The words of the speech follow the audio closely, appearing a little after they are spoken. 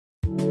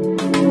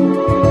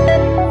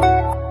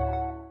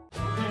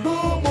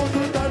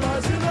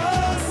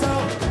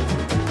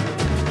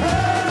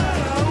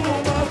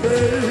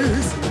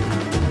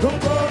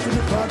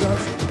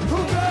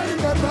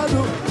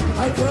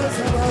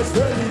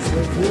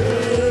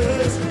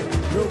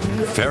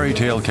Fairy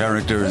tale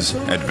characters,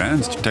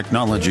 advanced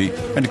technology,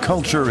 and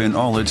culture in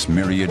all its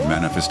myriad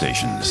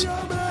manifestations.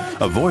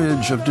 A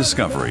voyage of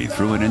discovery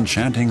through an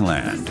enchanting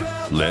land,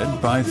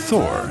 led by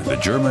Thor, the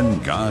German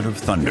god of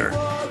thunder,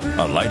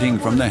 alighting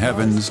from the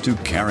heavens to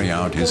carry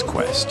out his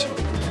quest.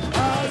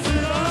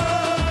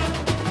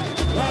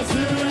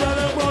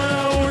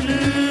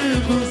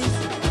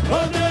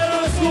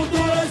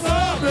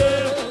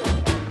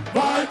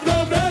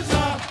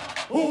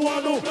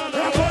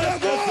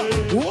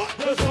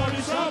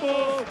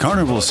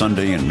 Carnival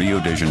Sunday in Rio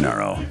de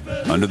Janeiro,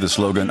 under the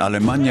slogan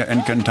Alemannia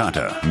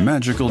Encantata,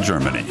 Magical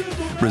Germany.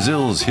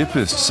 Brazil's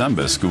hippest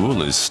samba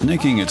school is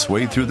snaking its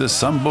way through the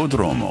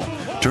Sambódromo,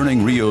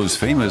 turning Rio's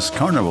famous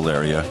carnival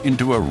area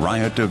into a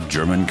riot of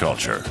German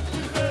culture.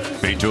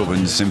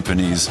 Beethoven's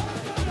symphonies,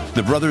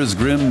 the Brothers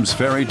Grimm's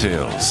fairy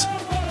tales,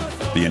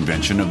 the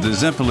invention of the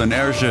Zeppelin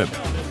airship,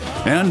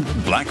 and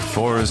Black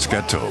Forest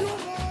Gâteau.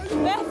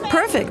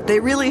 Perfect. They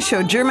really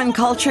show German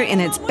culture in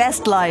its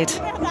best light.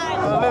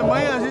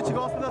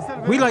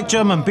 We like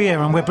German beer,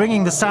 and we're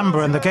bringing the samba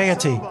and the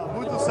gaiety.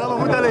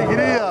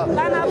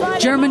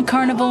 German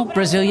carnival,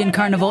 Brazilian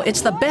carnival, it's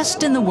the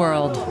best in the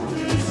world.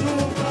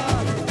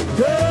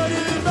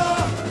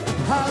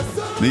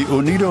 The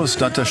Unidos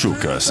de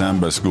Jijuca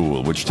Samba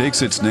School, which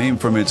takes its name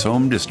from its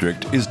home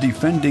district, is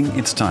defending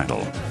its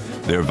title.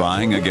 They're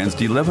vying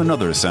against 11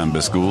 other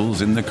samba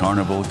schools in the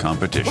carnival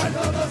competition.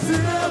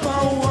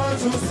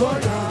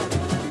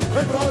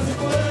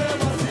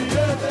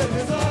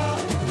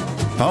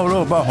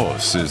 Paulo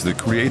Barros is the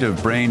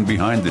creative brain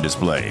behind the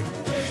display.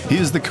 He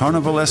is the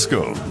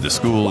Carnivalesco, the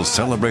school's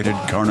celebrated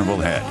carnival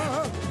head.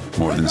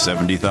 More than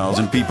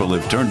 70,000 people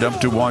have turned up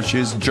to watch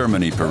his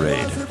Germany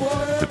parade.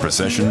 The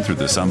procession through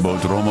the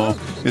Sambódromo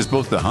is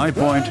both the high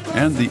point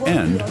and the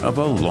end of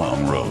a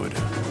long road.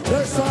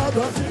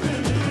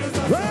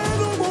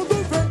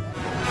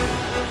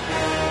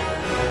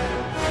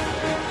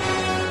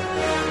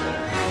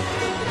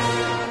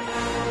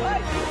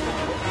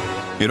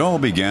 It all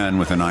began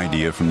with an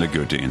idea from the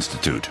Goethe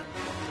Institute.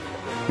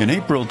 In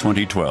April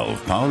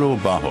 2012, Paulo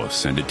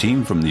Barros and a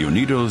team from the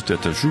Unidos de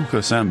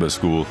Jijuca Samba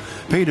School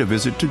paid a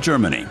visit to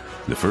Germany.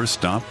 The first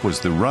stop was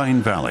the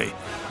Rhine Valley,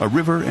 a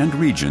river and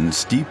region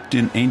steeped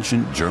in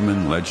ancient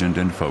German legend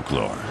and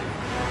folklore.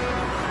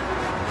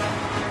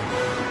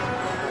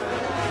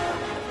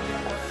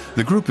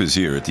 The group is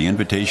here at the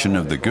invitation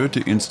of the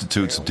Goethe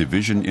Institute's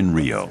division in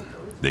Rio.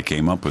 They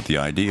came up with the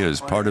idea as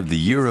part of the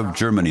Year of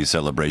Germany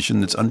celebration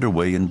that's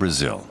underway in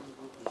Brazil.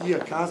 The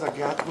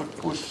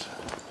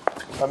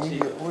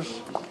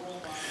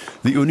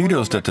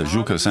Unidos de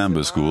Jijuca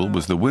Samba School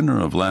was the winner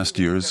of last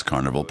year's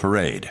Carnival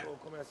Parade.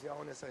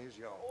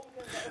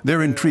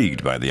 They're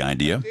intrigued by the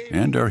idea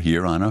and are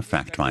here on a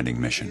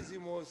fact-finding mission.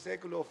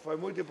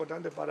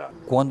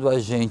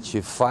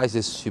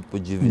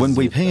 When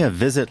we pay a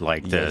visit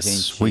like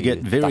this, we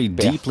get very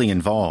deeply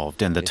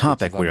involved in the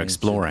topic we're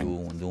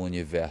exploring.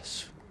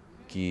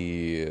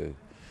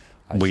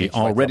 We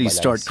already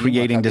start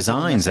creating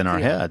designs in our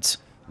heads.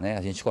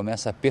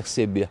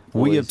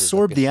 We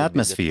absorb the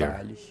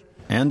atmosphere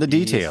and the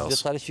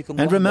details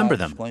and remember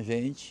them.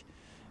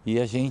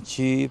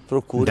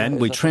 Then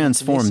we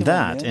transform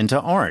that into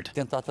art.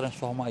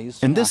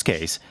 In this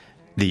case,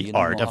 the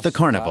art of the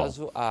carnival.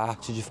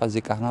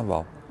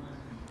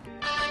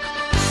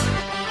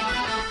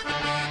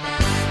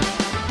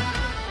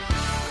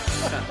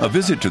 A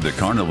visit to the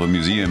Carnival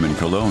Museum in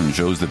Cologne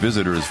shows the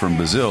visitors from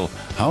Brazil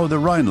how the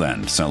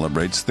Rhineland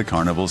celebrates the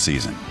carnival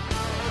season.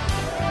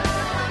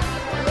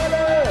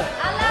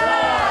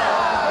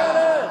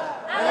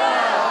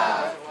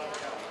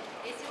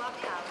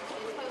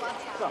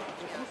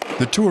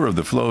 The tour of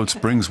the floats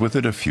brings with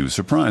it a few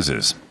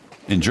surprises.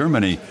 In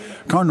Germany,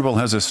 Carnival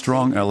has a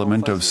strong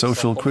element of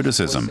social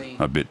criticism,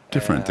 a bit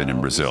different than in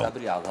Brazil.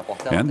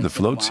 And the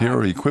floats here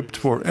are equipped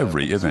for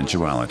every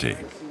eventuality.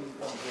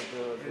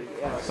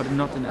 But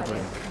not in Italy.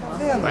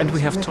 And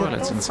we have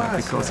toilets inside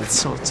because it's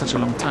such a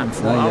long time,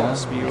 4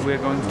 hours. We're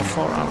going for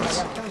 4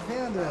 hours.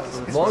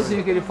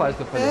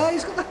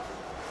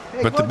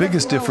 But the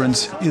biggest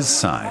difference is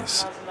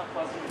size.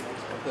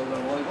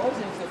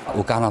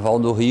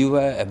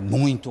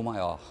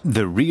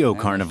 The Rio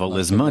Carnival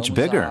is much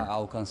bigger.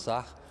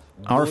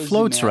 Our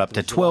floats are up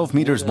to 12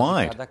 meters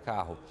wide.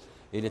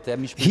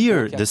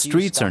 Here, the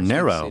streets are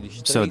narrow,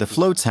 so the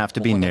floats have to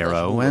be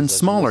narrow and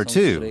smaller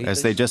too,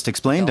 as they just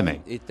explained to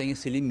me.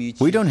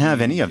 We don't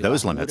have any of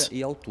those limits.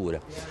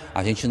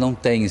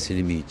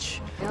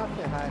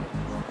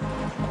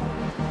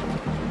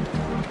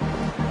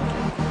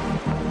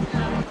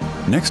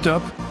 Next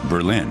up,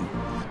 Berlin.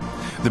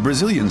 The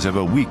Brazilians have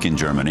a week in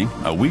Germany,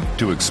 a week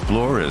to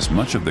explore as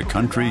much of the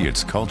country,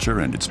 its culture,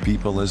 and its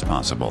people as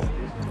possible.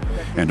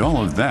 And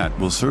all of that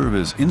will serve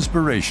as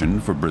inspiration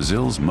for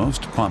Brazil's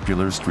most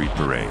popular street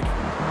parade.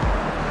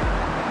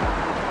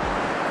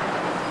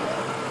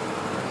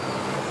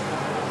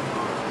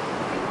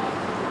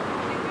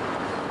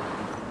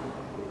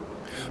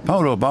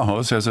 Paulo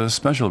Barros has a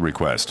special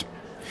request.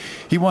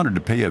 He wanted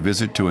to pay a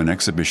visit to an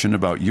exhibition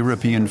about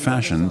European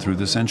fashion through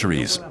the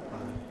centuries.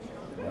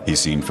 He's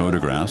seen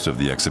photographs of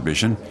the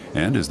exhibition,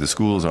 and as the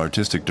school's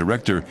artistic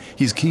director,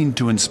 he's keen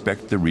to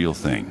inspect the real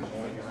thing.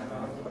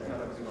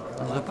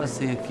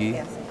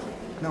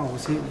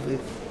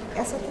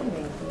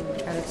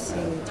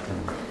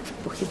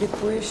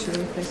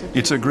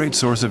 It's a great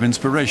source of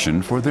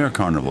inspiration for their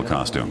carnival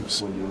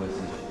costumes.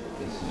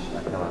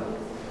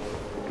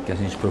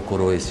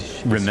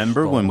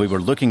 Remember when we were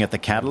looking at the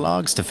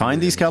catalogs to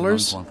find these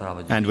colors,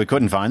 and we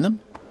couldn't find them?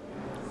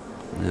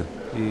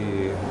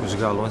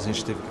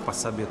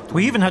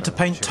 We even had to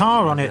paint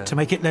tar on it to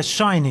make it less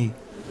shiny.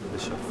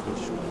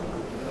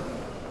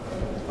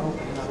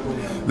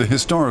 The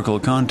historical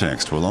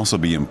context will also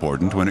be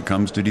important when it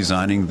comes to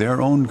designing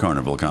their own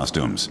carnival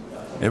costumes.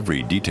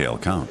 Every detail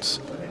counts.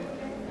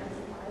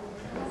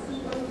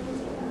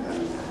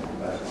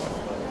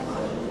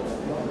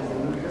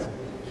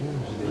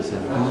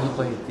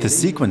 The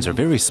sequins are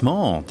very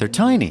small. They're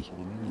tiny.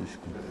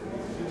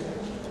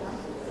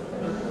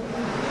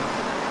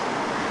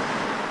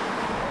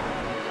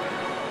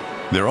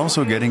 They're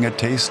also getting a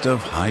taste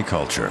of high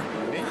culture.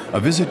 A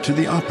visit to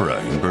the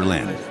opera in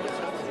Berlin.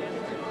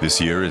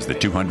 This year is the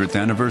 200th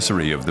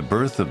anniversary of the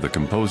birth of the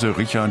composer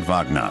Richard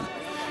Wagner,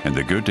 and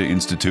the Goethe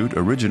Institute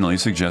originally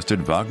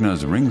suggested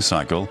Wagner's Ring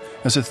Cycle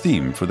as a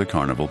theme for the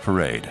Carnival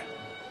Parade.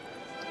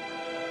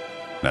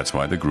 That's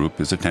why the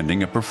group is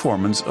attending a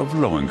performance of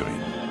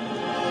Lohengrin.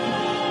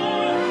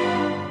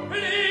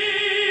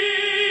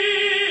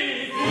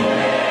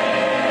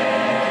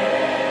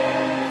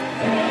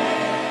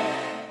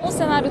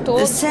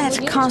 The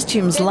set,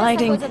 costumes,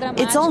 lighting,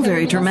 it's all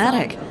very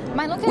dramatic.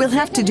 We'll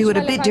have to do it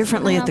a bit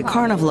differently at the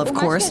carnival, of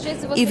course.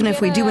 Even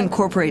if we do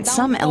incorporate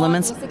some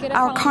elements,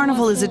 our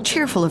carnival is a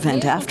cheerful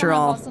event after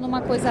all.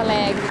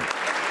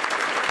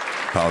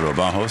 Paulo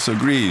Barros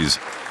agrees.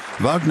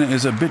 Wagner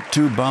is a bit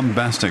too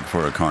bombastic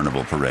for a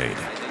carnival parade.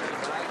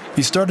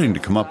 He's starting to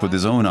come up with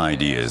his own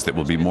ideas that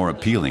will be more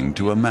appealing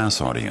to a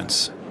mass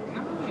audience.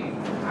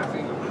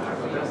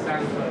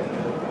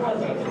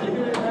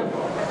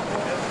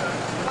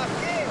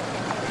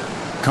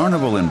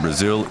 Carnival in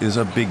Brazil is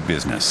a big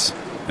business.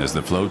 As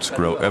the floats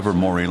grow ever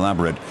more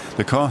elaborate,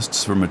 the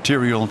costs for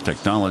material,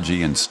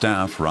 technology, and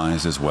staff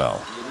rise as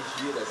well.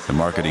 The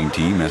marketing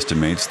team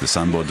estimates the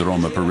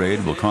Sambódromo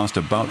parade will cost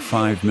about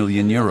 5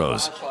 million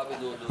euros.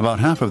 About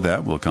half of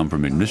that will come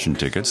from admission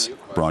tickets,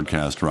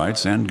 broadcast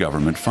rights, and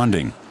government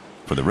funding.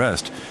 For the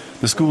rest,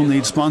 the school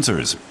needs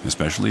sponsors,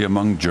 especially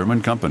among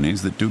German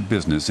companies that do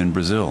business in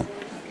Brazil.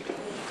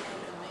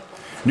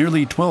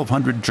 Nearly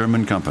 1,200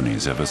 German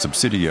companies have a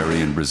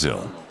subsidiary in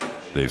Brazil.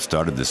 They've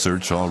started the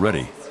search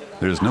already.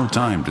 There's no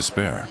time to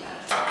spare.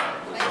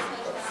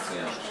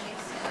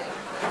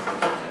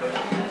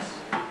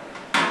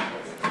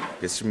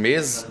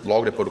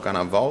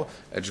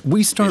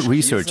 We start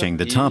researching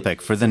the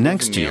topic for the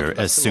next year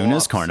as soon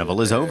as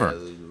Carnival is over.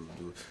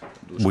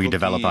 We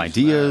develop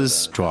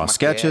ideas, draw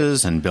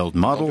sketches, and build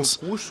models.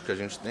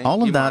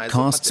 All of that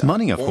costs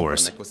money, of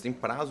course.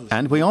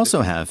 And we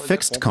also have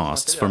fixed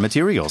costs for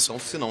materials.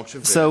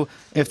 So,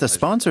 if the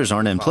sponsors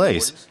aren't in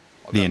place,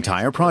 the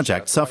entire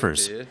project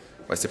suffers.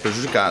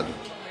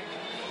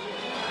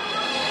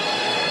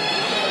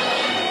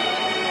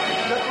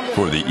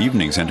 For the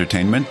evening's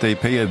entertainment, they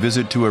pay a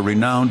visit to a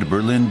renowned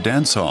Berlin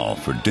dance hall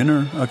for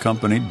dinner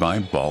accompanied by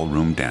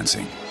ballroom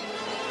dancing.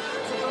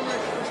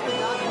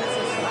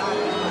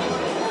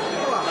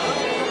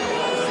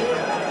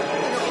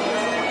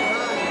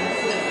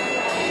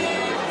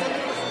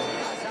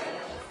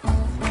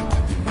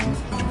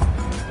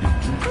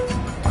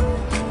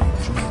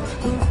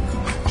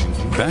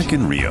 Back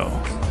in Rio,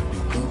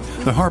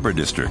 the Harbor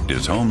District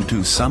is home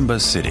to Samba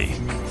City.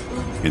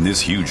 In this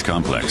huge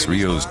complex,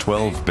 Rio's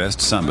 12 best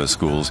samba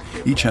schools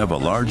each have a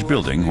large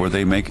building where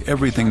they make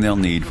everything they'll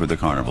need for the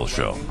carnival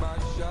show.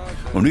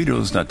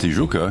 Unidos de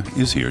Jijuca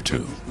is here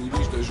too.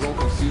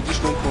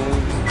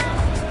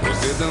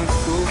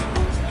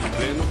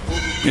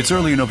 It's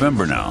early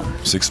November now.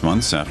 6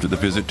 months after the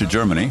visit to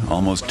Germany,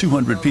 almost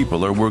 200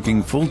 people are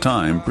working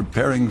full-time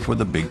preparing for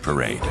the big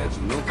parade.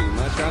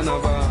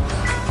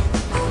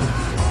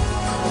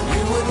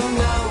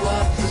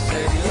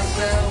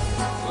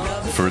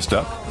 First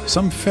up,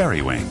 some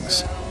fairy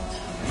wings.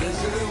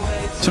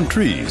 Some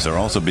trees are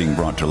also being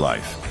brought to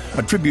life,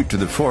 a tribute to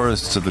the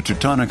forests of the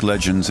Teutonic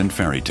legends and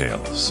fairy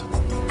tales.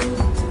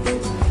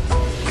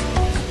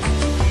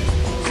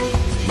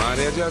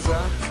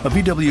 A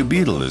VW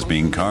Beetle is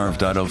being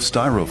carved out of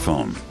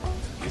styrofoam.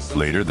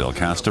 Later, they'll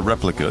cast a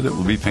replica that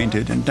will be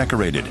painted and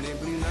decorated.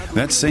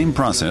 That same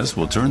process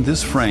will turn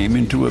this frame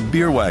into a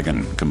beer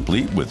wagon,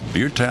 complete with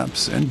beer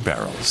taps and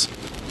barrels.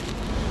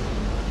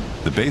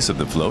 The base of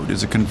the float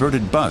is a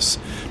converted bus,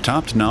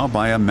 topped now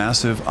by a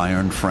massive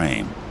iron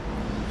frame.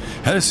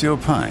 Hercio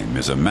Paim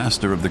is a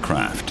master of the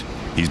craft.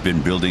 He's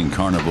been building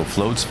carnival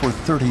floats for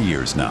 30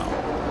 years now.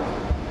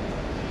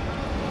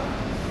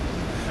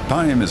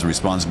 Paim is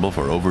responsible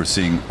for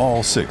overseeing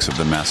all 6 of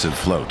the massive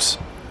floats.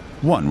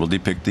 One will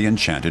depict the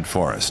enchanted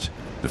forest.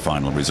 The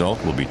final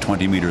result will be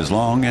 20 meters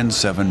long and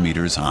 7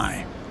 meters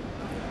high.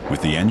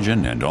 With the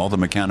engine and all the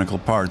mechanical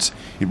parts,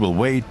 it will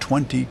weigh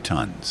 20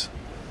 tons.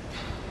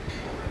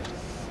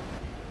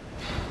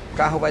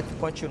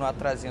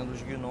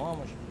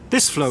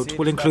 This float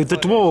will include the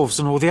dwarves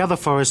and all the other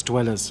forest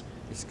dwellers.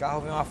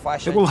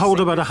 It will hold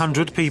about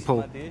 100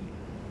 people.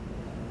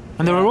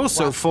 And there are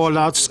also 4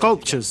 large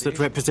sculptures that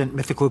represent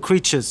mythical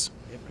creatures.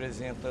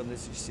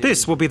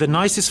 This will be the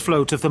nicest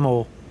float of them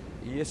all.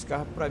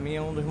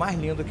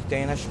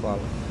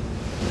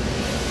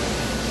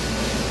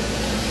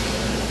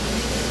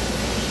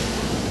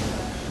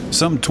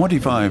 Some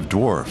 25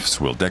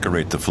 dwarfs will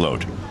decorate the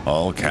float,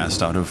 all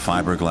cast out of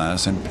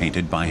fiberglass and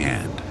painted by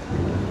hand.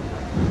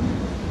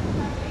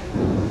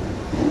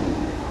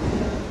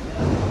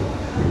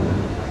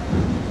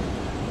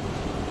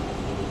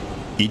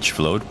 Each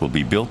float will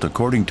be built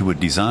according to a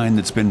design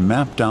that's been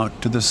mapped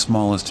out to the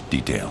smallest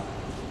detail.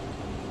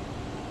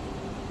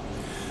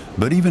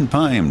 But even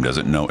Paim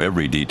doesn't know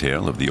every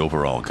detail of the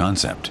overall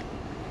concept.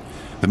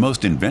 The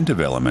most inventive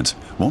elements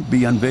won't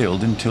be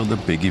unveiled until the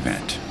big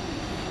event.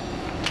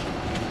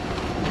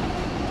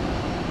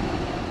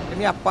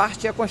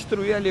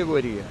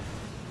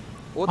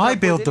 I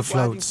build the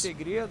floats.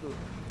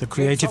 The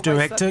creative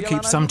director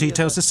keeps some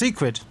details a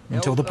secret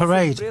until the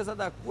parade.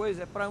 The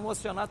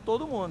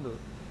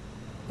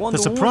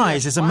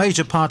surprise is a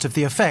major part of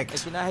the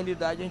effect.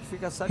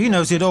 He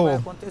knows it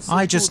all.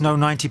 I just know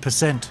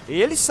 90%.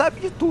 Ele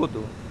sabe de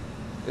tudo.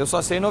 Eu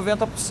só sei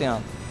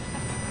 90%.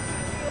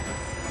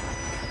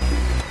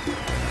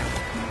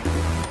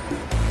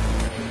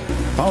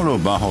 Paulo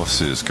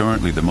Barros is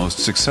currently the most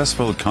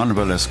successful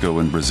carnavalesco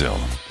in Brazil.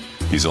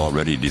 He's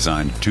already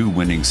designed 2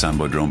 winning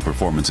Sambódromo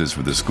performances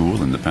for the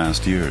school in the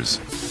past years.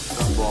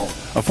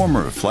 A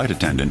former flight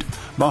attendant,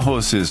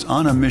 Barros is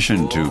on a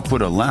mission to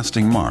put a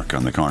lasting mark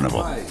on the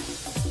carnival.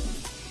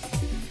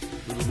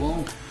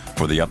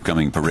 For the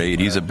upcoming parade,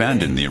 he's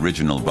abandoned the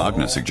original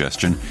Wagner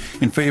suggestion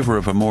in favor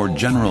of a more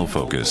general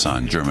focus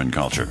on German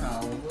culture.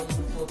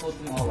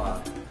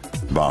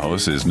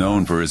 Barros is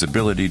known for his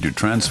ability to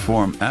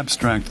transform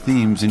abstract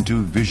themes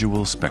into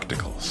visual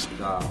spectacles.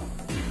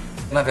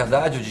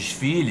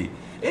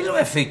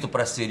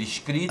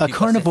 A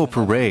carnival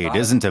parade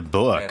isn't a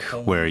book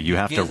where you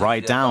have to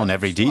write down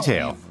every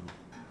detail.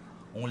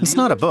 It's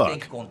not a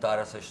book.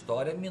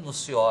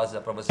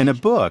 In a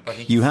book,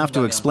 you have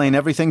to explain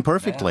everything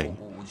perfectly.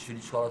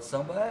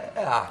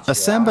 A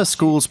samba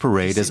school's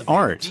parade is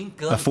art,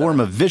 a form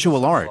of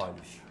visual art.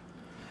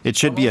 It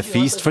should be a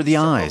feast for the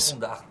eyes.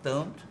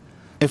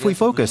 If we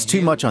focus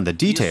too much on the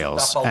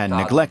details and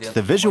neglect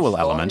the visual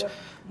element,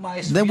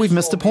 then we've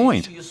missed the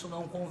point.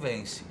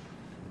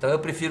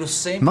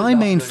 My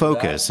main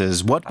focus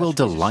is what will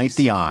delight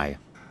the eye,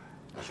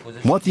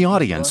 what the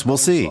audience will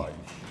see.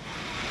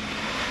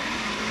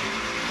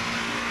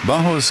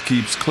 Barros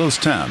keeps close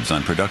tabs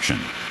on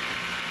production.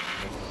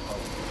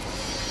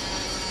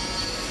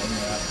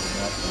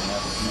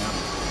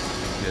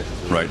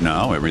 Right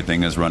now,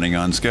 everything is running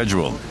on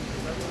schedule.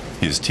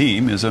 His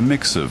team is a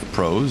mix of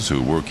pros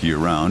who work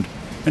year-round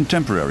and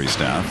temporary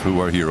staff who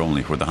are here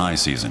only for the high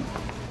season.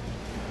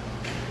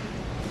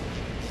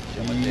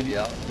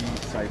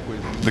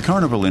 The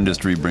carnival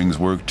industry brings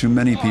work to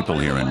many people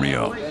here in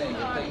Rio.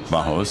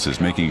 Barros is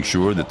making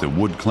sure that the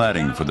wood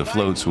cladding for the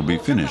floats will be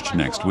finished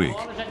next week.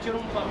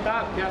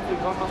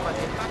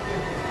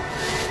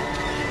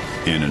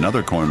 In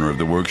another corner of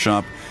the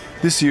workshop,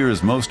 this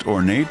year's most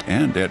ornate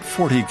and at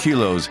 40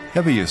 kilos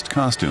heaviest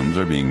costumes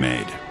are being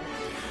made.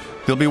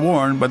 They'll be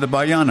worn by the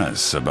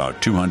baianas,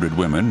 about 200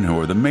 women who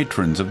are the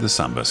matrons of the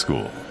samba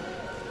school.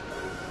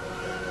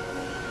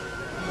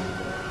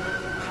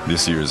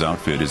 This year's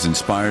outfit is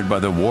inspired by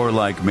the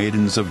warlike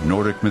maidens of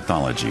Nordic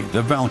mythology,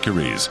 the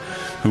Valkyries,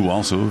 who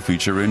also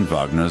feature in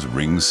Wagner's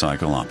Ring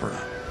Cycle opera.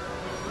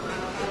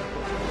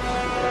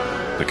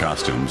 The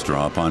costumes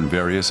draw upon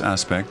various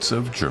aspects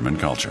of German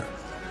culture.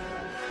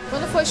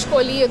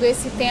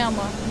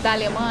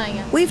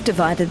 We've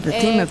divided the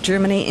theme of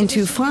Germany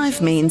into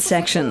 5 main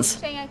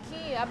sections.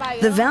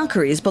 The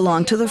Valkyries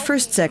belong to the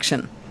first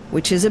section,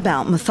 which is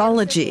about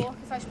mythology.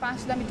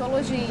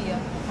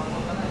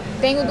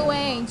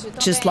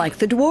 Just like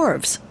the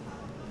dwarves.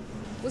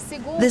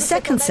 The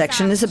second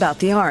section is about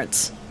the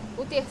arts.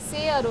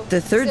 The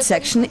third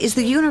section is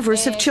the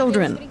universe of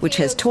children, which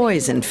has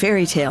toys and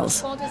fairy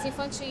tales.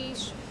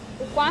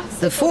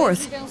 The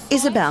fourth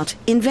is about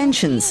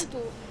inventions.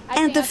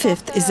 And the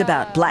fifth is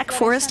about black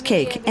forest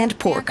cake and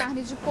pork.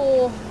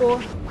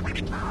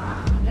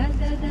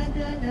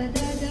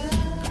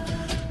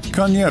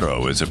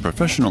 Carnival is a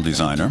professional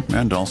designer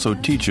and also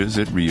teaches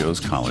at Rio's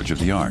College of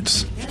the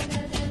Arts.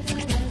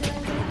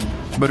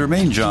 But her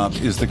main job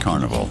is the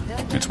carnival.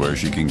 It's where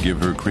she can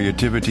give her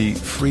creativity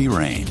free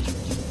rein.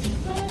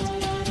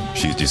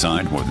 She's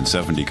designed more than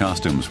 70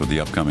 costumes for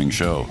the upcoming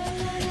show.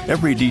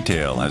 Every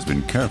detail has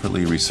been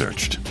carefully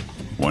researched.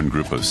 One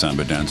group of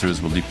samba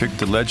dancers will depict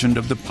the legend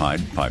of the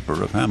Pied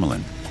Piper of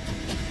Hamelin.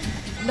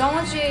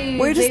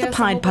 Where does the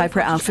Pied Piper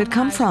outfit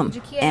come from?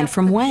 And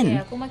from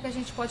when?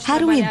 How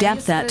do we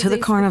adapt that to the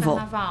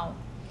carnival?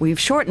 We've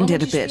shortened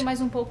it a bit.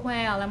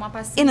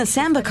 In a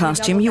samba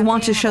costume, you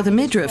want to show the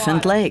midriff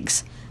and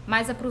legs.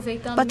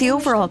 But the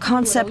overall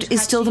concept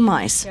is still the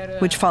mice,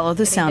 which follow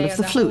the sound of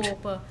the flute.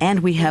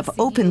 And we have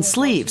open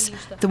sleeves,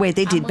 the way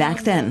they did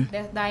back then.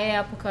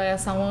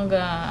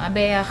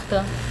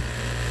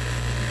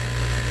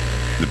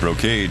 The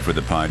brocade for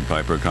the Pied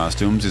Piper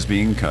costumes is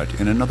being cut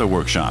in another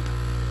workshop.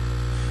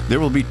 There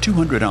will be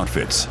 200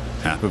 outfits,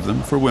 half of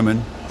them for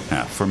women,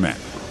 half for men.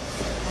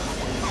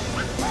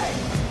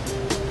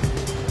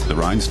 The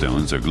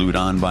rhinestones are glued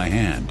on by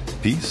hand,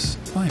 piece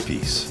by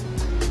piece.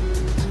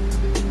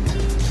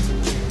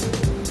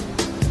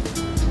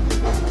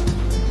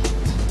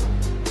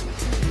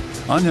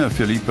 Ana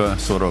Filipa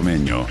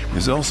Soromeno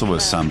is also a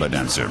samba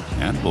dancer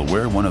and will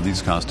wear one of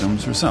these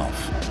costumes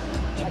herself.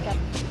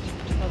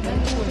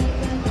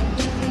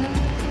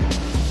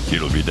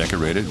 It'll be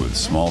decorated with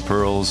small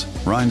pearls,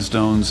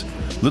 rhinestones,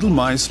 little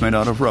mice made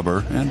out of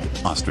rubber, and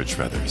ostrich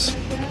feathers.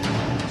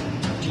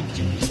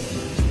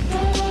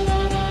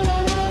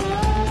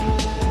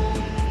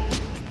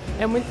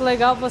 I'm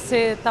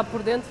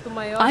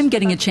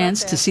getting a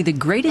chance to see the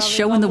greatest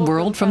show in the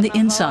world from the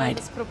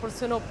inside.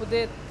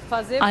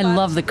 I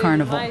love the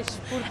carnival.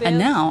 And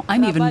now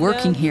I'm even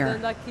working here.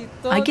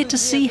 I get to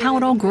see how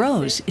it all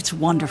grows. It's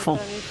wonderful.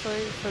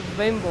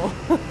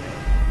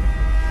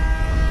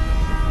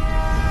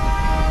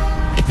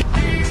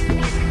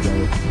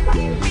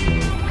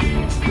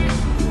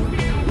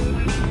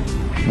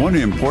 One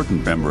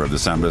important member of the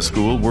samba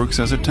school works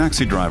as a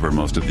taxi driver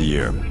most of the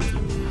year.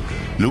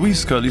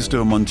 Luis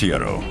Calisto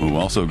Monteiro, who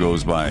also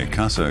goes by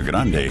Casa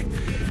Grande,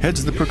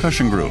 heads the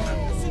percussion group.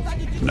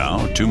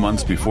 Now, 2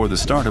 months before the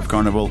start of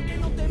Carnival,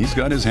 he's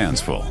got his hands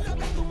full.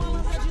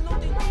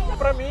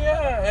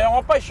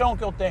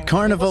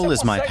 Carnival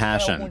is my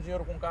passion.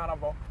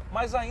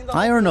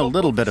 I earn a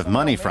little bit of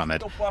money from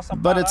it,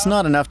 but it's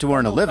not enough to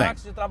earn a living.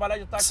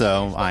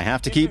 So I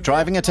have to keep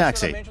driving a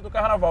taxi.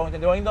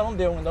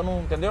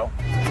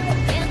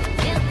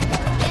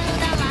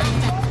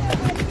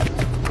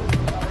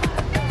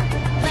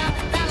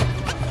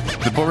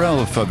 The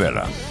Borel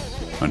Favela.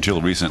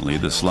 Until recently,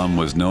 the slum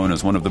was known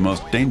as one of the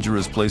most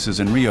dangerous places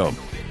in Rio.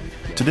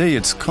 Today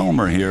it's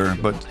calmer here,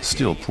 but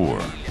still poor.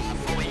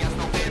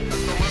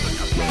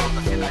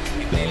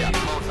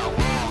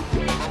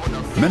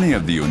 Many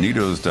of the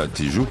Unidos de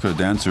Jijuca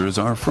dancers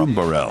are from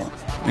Borel,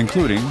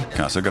 including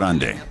Casa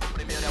Grande.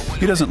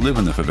 He doesn't live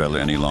in the favela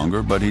any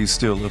longer, but he's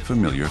still a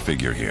familiar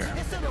figure here.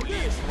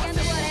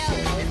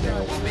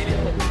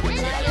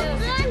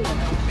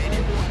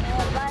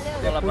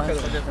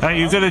 Hey,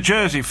 you got a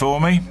jersey for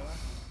me?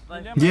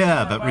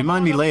 Yeah, but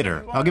remind me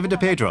later. I'll give it to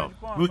Pedro.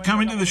 We're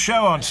coming to the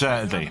show on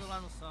Saturday.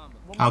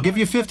 I'll give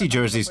you 50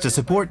 jerseys to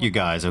support you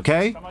guys,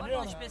 okay?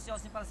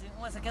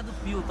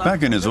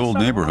 Back in his old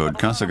neighborhood,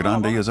 Casa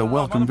Grande is a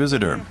welcome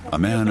visitor, a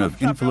man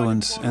of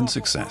influence and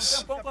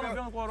success.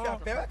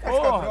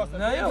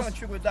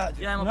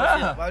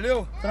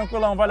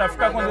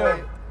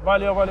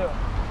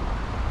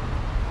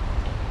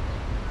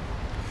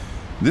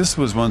 This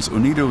was once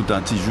Unidos de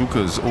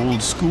Jijuca's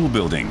old school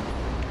building.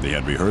 They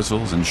had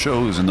rehearsals and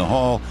shows in the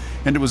hall,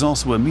 and it was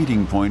also a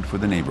meeting point for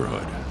the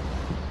neighborhood.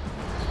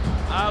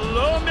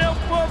 Alô, meu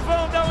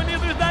povão da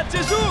Unidos da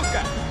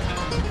Jijuca!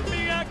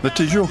 The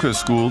Tijuca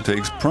school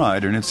takes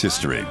pride in its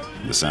history.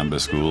 The Samba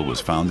school was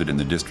founded in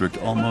the district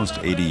almost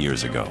 80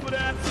 years ago.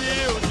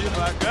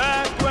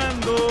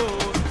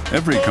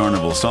 Every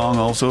carnival song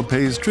also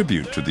pays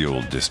tribute to the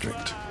old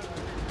district.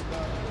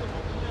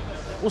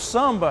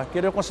 Samba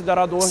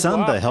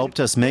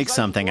helped us make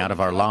something out of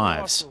our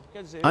lives.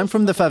 I'm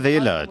from the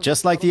favela,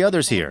 just like the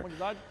others here.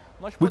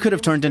 We could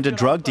have turned into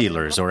drug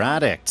dealers or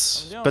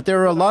addicts, but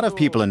there are a lot of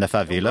people in the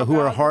favela who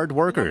are hard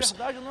workers.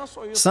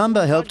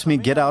 Samba helped me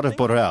get out of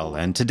Borel,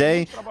 and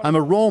today I'm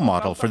a role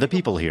model for the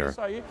people here.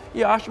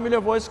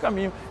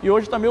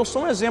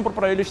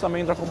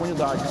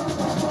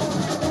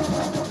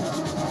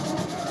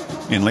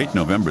 In late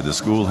November, the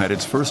school had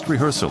its first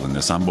rehearsal in the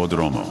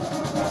Sambódromo.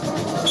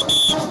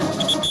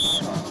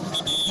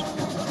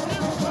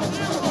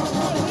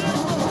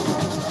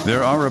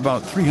 There are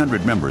about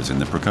 300 members in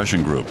the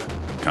percussion group.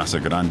 Casa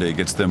Grande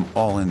gets them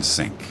all in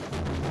sync.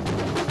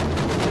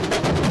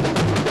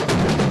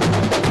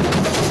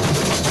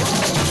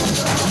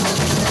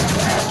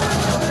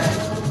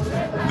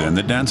 Then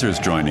the dancers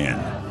join in.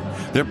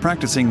 They're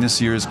practicing this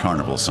year's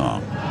carnival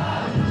song.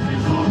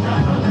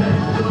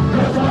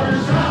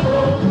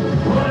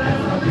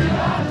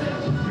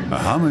 A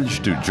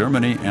homage to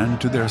Germany and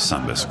to their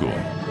samba school.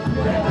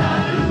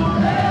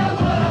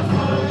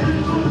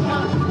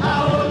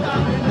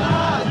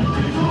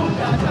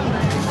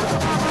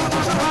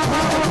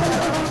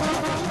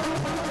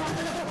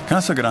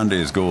 Casa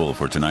Grande's goal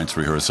for tonight's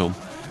rehearsal,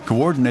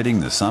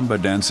 coordinating the samba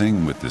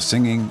dancing with the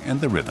singing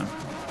and the rhythm.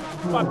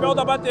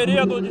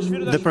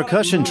 The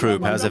percussion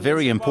troupe has a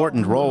very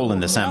important role in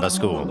the samba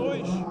school.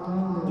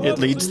 It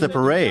leads the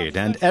parade,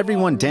 and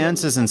everyone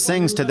dances and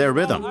sings to their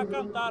rhythm.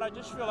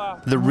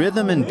 The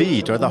rhythm and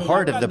beat are the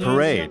heart of the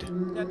parade.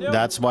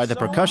 That's why the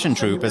percussion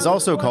troupe is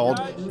also called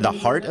the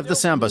heart of the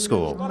samba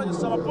school.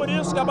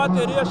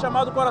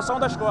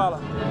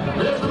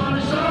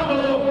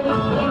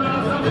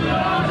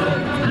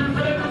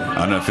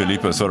 Ana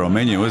Filipa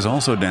Soromenho is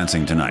also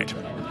dancing tonight.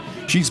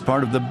 She's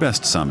part of the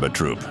best samba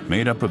troupe,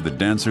 made up of the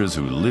dancers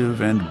who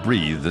live and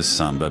breathe the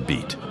samba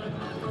beat.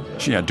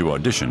 She had to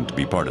audition to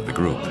be part of the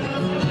group.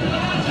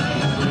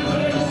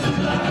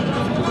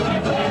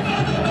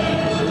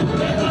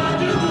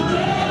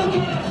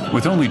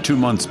 With only 2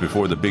 months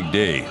before the big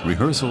day,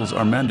 rehearsals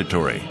are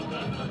mandatory.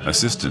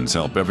 Assistants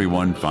help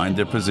everyone find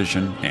their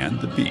position and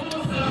the beat.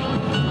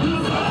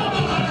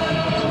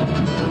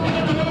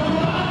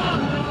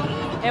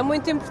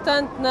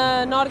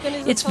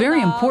 It's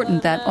very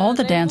important that all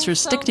the dancers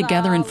stick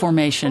together in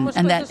formation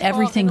and that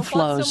everything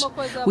flows.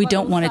 We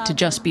don't want it to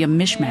just be a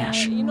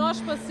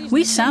mishmash.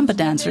 We samba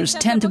dancers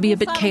tend to be a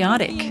bit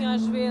chaotic.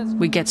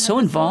 We get so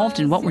involved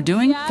in what we're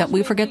doing that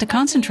we forget to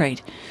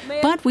concentrate.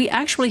 But we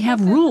actually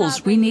have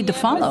rules we need to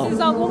follow.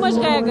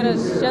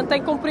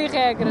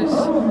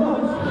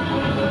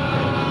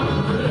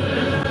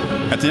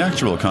 At the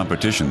actual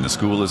competition, the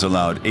school is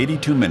allowed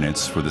 82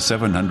 minutes for the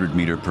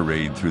 700-meter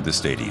parade through the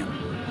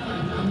stadium.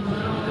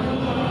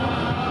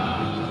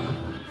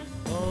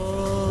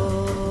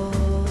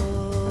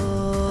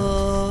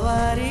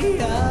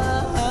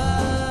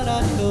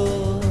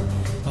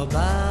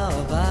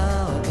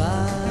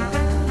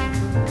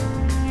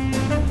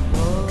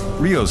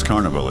 Rio's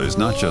Carnival is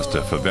not just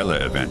a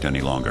favela event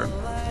any longer.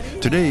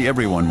 Today,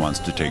 everyone wants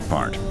to take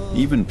part,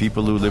 even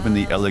people who live in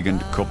the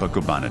elegant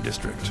Copacabana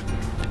district.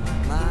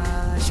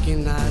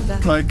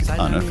 Like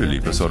Ana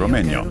Filipa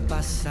Soromenho.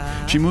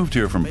 She moved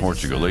here from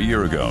Portugal a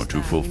year ago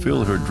to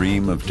fulfill her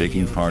dream of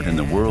taking part in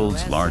the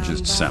world's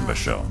largest samba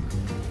show.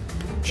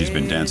 She's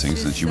been dancing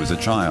since she was a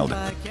child,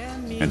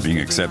 and being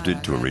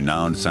accepted to a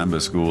renowned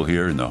samba school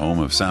here in the home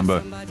of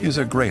samba is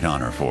a great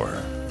honor for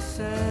her.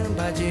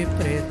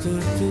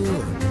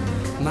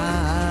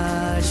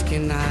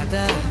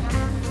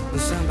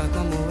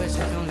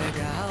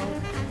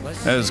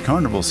 As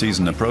Carnival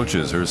season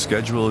approaches, her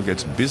schedule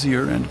gets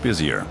busier and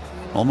busier.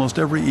 Almost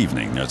every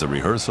evening there's a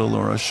rehearsal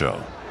or a show.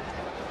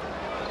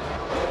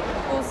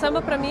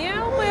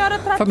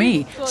 For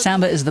me,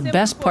 samba is the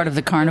best part of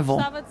the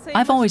carnival.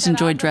 I've always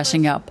enjoyed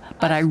dressing up,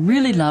 but I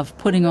really love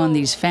putting on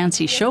these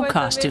fancy show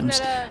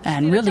costumes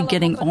and really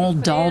getting all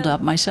dolled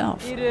up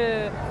myself.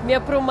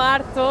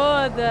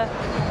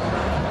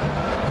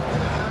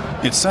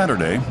 It's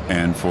Saturday,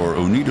 and for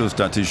Unidos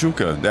de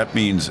Jijuca, that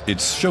means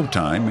it's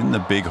showtime in the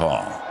big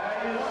hall.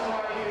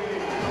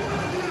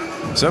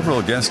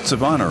 Several guests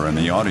of honor in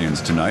the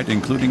audience tonight,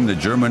 including the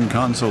German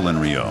consul in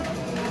Rio.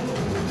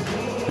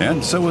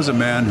 And so is a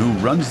man who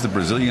runs the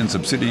Brazilian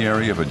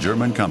subsidiary of a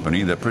German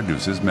company that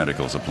produces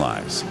medical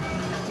supplies.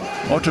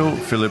 Otto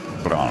Philipp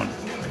Braun.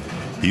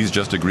 He's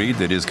just agreed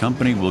that his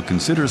company will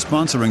consider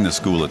sponsoring the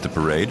school at the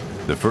parade,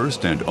 the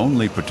first and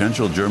only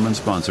potential German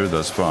sponsor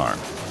thus far.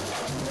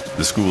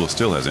 The school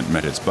still hasn't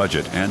met its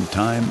budget, and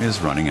time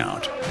is running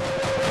out.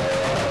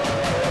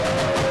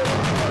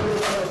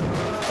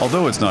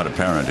 Although it's not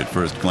apparent at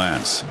first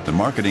glance, the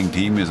marketing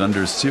team is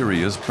under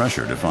serious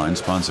pressure to find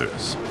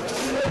sponsors.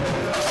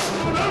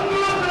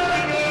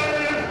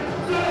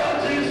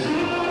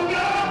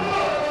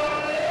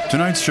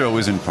 Tonight's show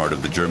isn't part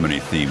of the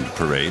Germany-themed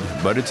parade,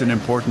 but it's an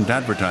important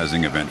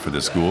advertising event for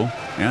the school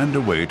and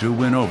a way to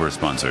win over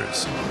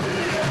sponsors.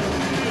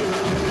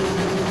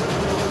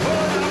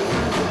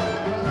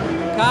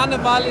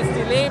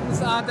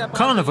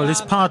 Carnival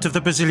is part of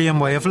the Brazilian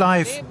way of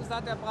life,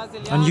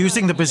 and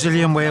using the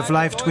Brazilian way of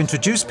life to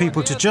introduce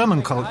people to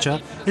German culture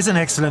is an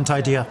excellent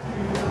idea.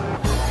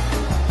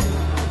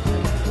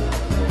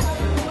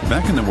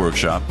 Back in the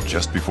workshop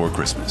just before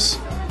Christmas.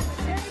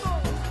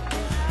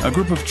 A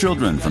group of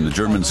children from the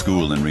German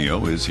school in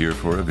Rio is here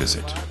for a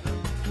visit.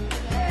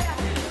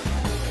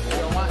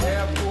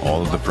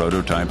 All of the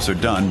prototypes are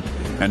done,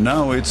 and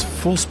now it's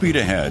full speed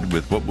ahead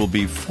with what will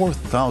be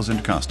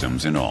 4,000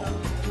 costumes in all.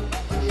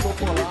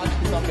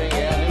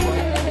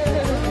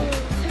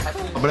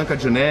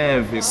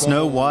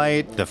 Snow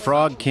White, the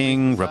Frog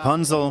King,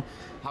 Rapunzel.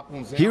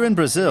 Here in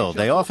Brazil,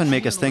 they often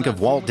make us think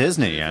of Walt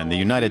Disney and the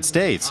United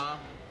States.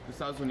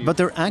 But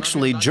they're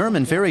actually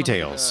German fairy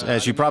tales,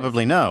 as you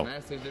probably know,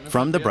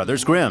 from the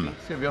Brothers Grimm.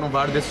 The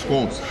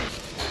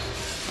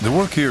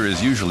work here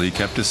is usually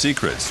kept a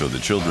secret, so the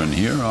children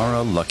here are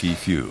a lucky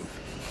few.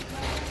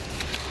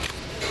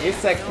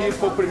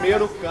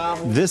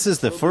 This is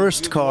the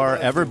first car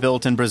ever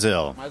built in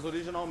Brazil.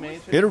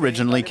 It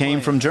originally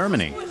came from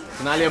Germany.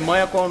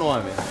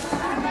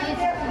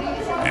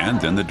 And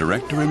then the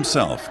director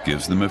himself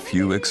gives them a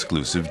few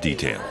exclusive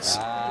details.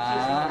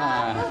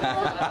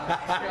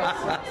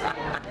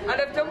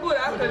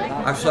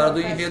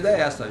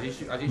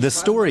 The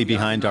story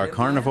behind our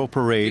carnival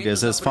parade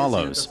is as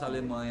follows.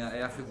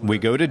 We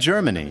go to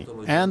Germany,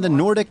 and the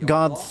Nordic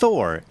god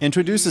Thor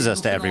introduces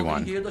us to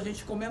everyone.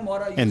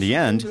 In the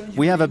end,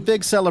 we have a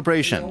big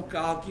celebration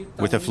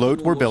with a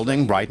float we're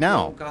building right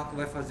now.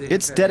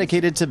 It's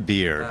dedicated to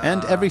beer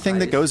and everything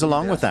that goes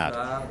along with that.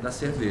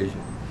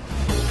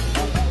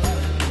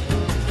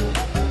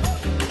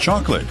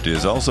 Chocolate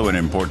is also an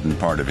important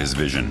part of his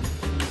vision.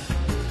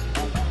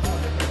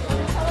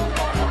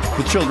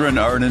 The children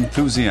are an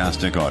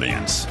enthusiastic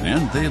audience,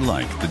 and they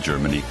like the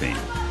Germany theme.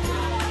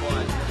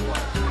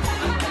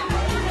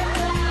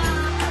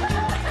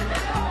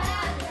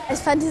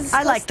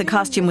 I like the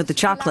costume with the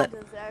chocolate.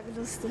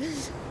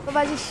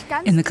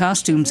 In the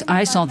costumes,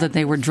 I saw that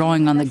they were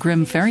drawing on the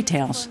Grimm fairy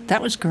tales.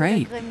 That was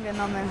great. The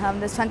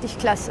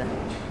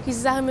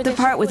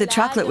part with the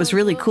chocolate was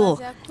really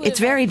cool. It's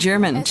very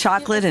German.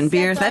 Chocolate and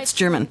beer, that's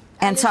German.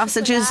 And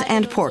sausages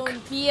and pork.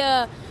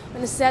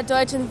 They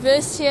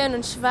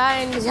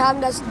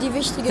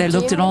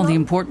looked at all the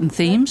important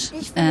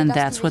themes, and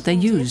that's what they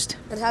used.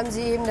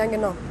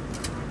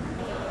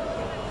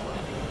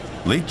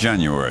 Late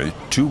January,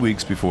 2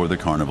 weeks before the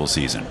carnival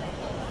season.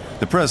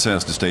 The press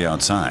has to stay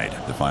outside.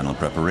 The final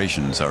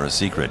preparations are a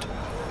secret.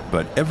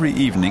 But every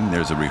evening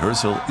there's a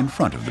rehearsal in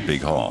front of the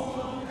big hall.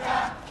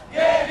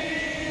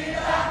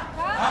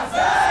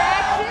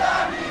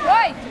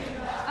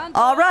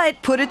 All right,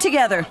 put it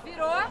together.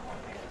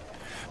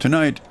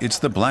 Tonight, it's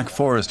the Black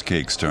Forest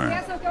cake's turn.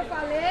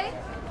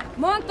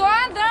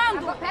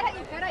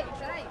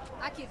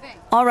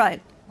 All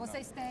right.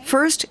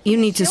 First, you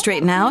need to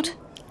straighten out,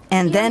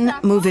 and then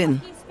move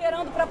in.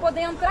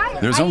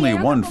 There's only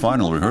one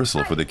final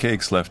rehearsal for the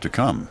cakes left to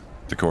come.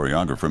 The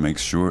choreographer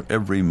makes sure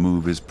every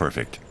move is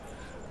perfect.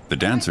 The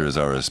dancers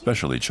are a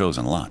specially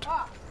chosen lot.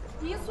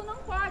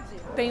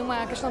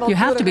 You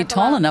have to be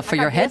tall enough for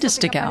your head to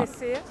stick out.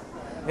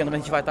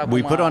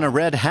 We put on a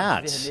red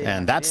hat,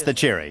 and that's the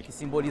cherry.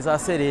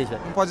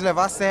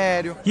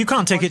 You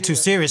can't take it too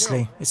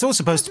seriously. It's all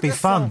supposed to be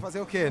fun.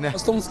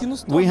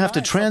 We have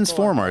to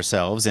transform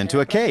ourselves into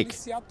a cake,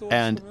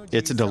 and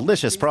it's a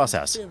delicious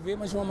process.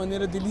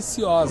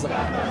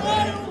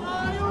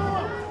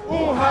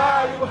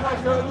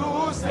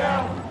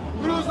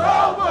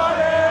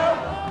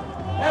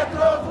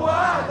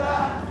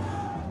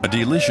 A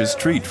delicious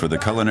treat for the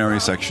culinary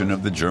section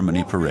of the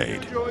Germany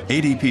parade.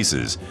 80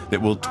 pieces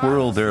that will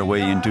twirl their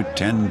way into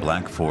 10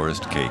 Black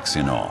Forest cakes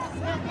in all.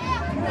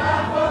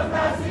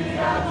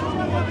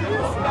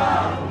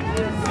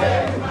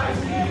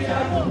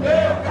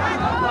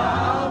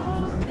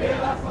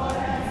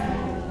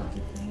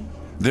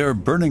 They're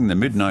burning the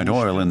midnight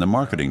oil in the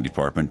marketing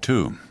department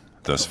too.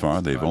 Thus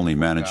far, they've only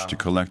managed to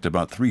collect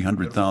about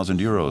 300,000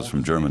 euros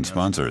from German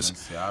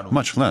sponsors,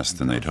 much less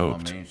than they'd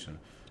hoped.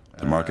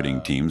 The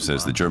marketing team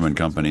says the German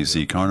companies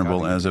see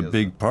Carnival as a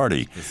big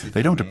party.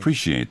 They don't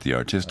appreciate the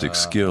artistic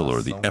skill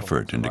or the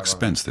effort and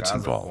expense that's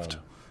involved.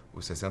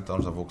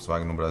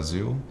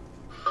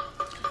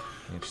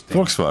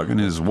 Volkswagen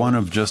is one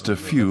of just a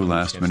few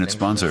last-minute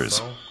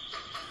sponsors.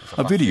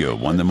 A video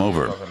won them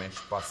over.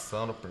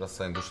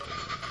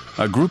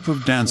 A group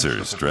of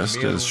dancers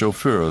dressed as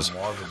chauffeurs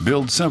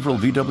build several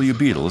VW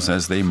Beetles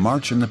as they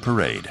march in the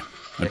parade.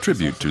 A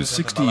tribute to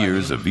 60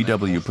 years of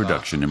VW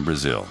production in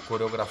Brazil.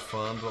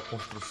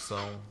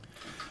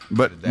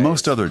 But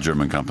most other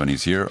German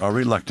companies here are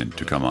reluctant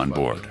to come on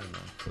board.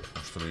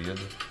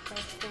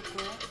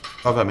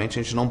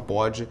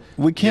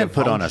 We can't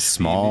put on a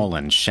small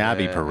and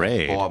shabby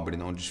parade,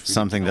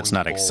 something that's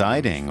not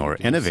exciting or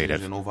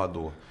innovative.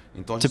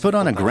 To put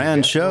on a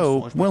grand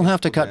show, we'll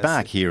have to cut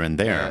back here and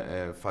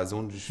there.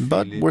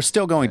 But we're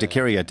still going to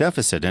carry a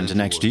deficit into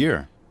next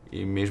year.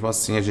 E mesmo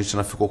assim a gente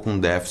ainda ficou com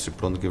déficit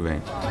para o ano que vem.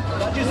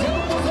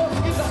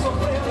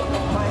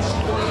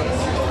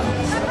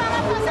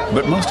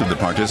 But most of the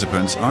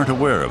participants aren't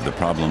aware of the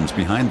problems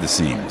behind the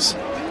scenes.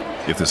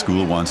 If the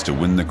school wants to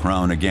win the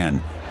crown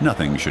again,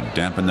 nothing should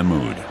dampen the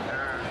mood.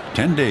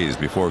 10 days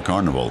before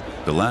Carnival,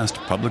 the last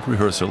public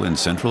rehearsal in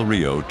central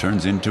Rio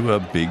turns into a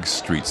big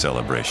street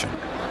celebration.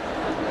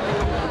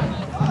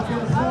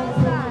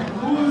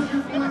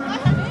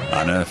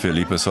 Ana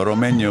Felipa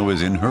Soromenho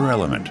is in her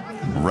element,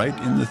 right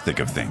in the thick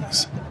of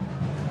things.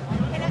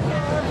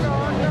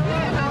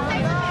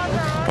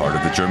 Part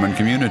of the German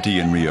community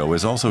in Rio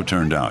is also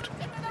turned out.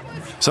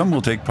 Some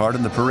will take part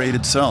in the parade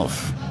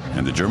itself,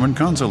 and the German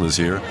consul is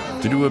here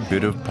to do a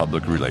bit of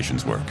public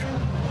relations work.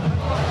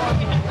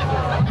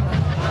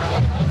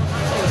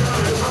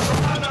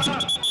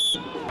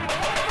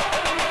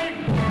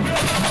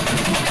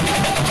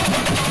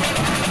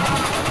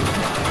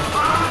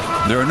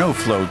 There are no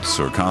floats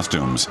or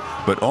costumes,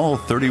 but all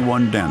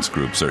 31 dance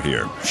groups are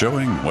here,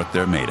 showing what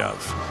they're made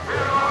of.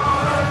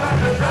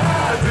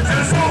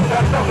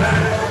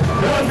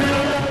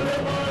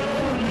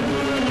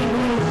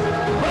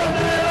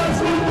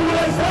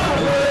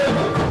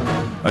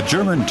 A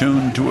German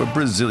tune to a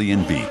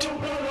Brazilian beat.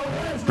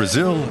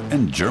 Brazil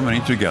and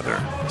Germany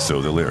together,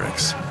 so the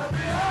lyrics.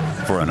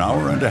 For an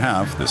hour and a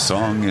half, the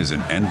song is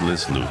an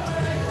endless loop.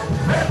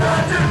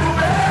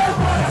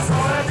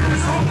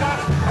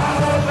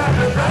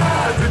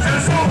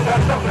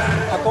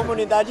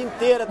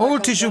 All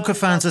Tijuca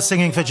fans are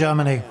singing for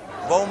Germany.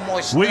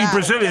 We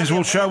Brazilians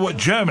will show what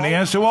Germany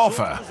has to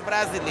offer.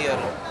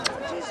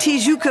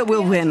 Tijuca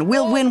will win.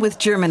 We'll win with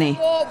Germany.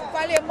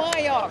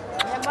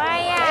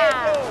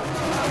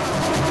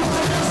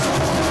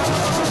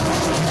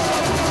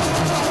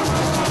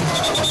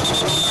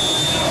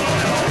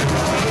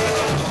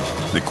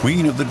 The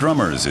queen of the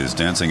drummers is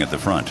dancing at the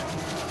front.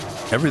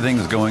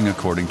 Everything's going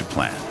according to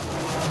plan.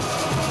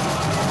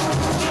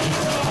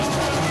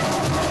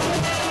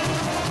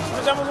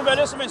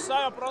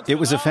 It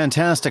was a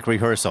fantastic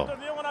rehearsal.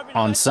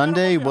 On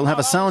Sunday, we'll have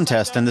a sound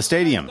test in the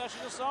stadium.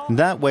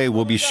 That way,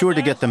 we'll be sure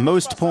to get the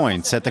most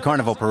points at the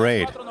Carnival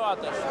parade.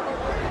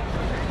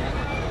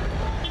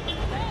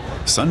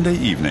 Sunday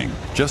evening,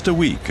 just a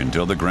week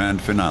until the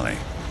grand finale.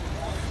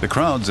 The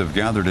crowds have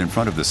gathered in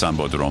front of the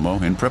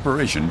Sambódromo in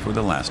preparation for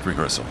the last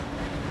rehearsal.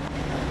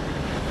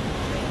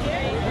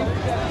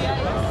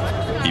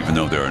 Even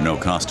though there are no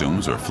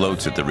costumes or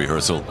floats at the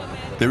rehearsal,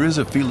 there is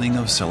a feeling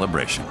of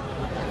celebration.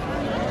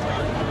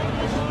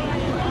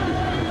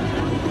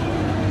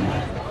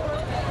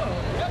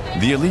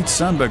 The elite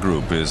samba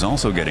group is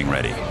also getting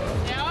ready.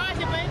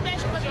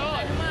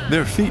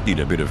 Their feet need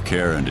a bit of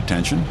care and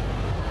attention,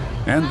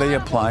 and they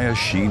apply a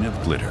sheen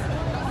of glitter.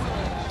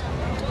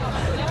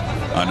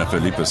 Ana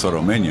Felipe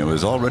Soromenho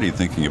is already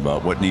thinking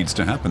about what needs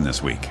to happen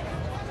this week.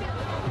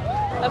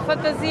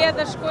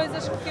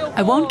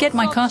 I won't get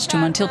my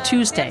costume until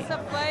Tuesday.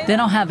 Then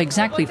I'll have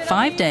exactly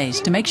 5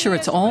 days to make sure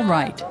it's all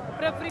right,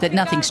 that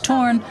nothing's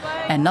torn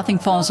and nothing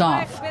falls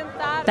off.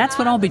 That's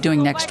what I'll be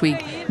doing next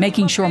week,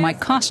 making sure my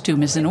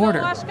costume is in order.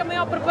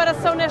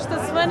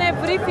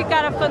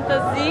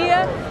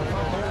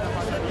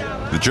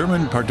 The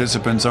German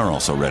participants are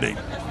also ready.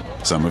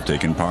 Some have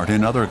taken part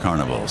in other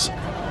carnivals.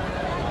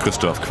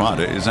 Christoph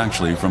Quade is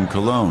actually from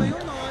Cologne.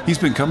 He's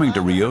been coming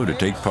to Rio to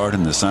take part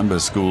in the Samba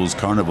School's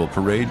Carnival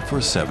parade for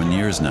 7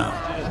 years now.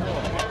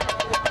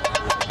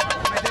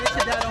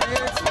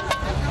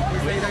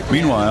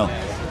 Meanwhile,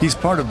 he's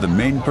part of the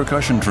main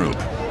percussion troupe.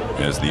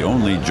 As the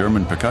only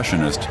German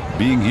percussionist,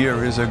 being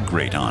here is a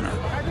great honor.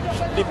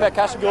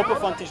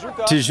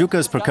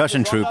 Tijuca's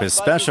percussion troupe is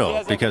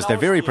special because they're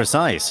very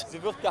precise.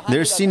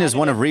 They're seen as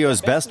one of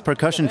Rio's best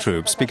percussion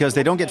troupes because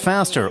they don't get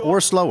faster or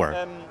slower.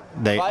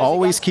 They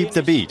always keep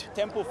the beat.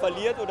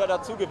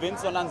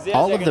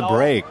 All of the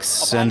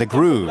breaks and the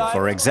groove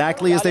are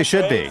exactly as they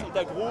should be.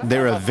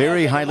 They're a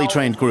very highly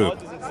trained group.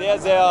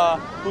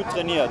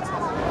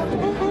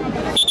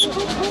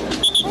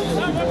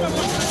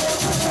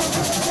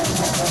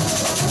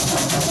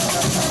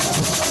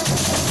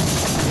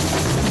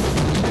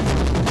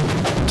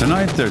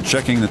 Tonight they're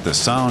checking that the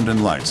sound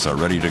and lights are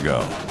ready to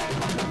go.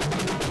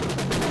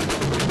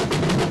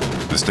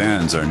 The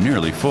stands are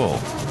nearly full.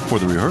 For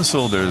the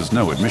rehearsal, there's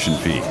no admission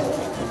fee.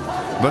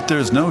 But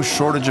there's no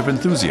shortage of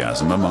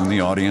enthusiasm among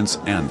the audience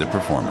and the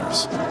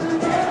performers.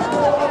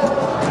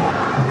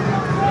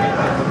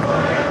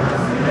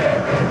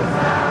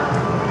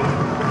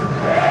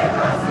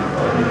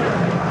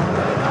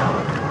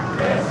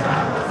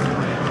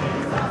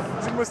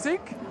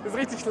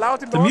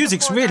 The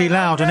music's really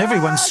loud and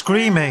everyone's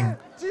screaming.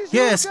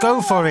 Yes,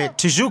 go for it,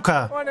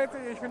 Tijuca.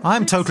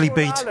 I'm totally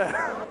beat.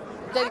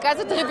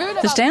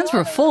 The stands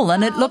were full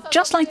and it looked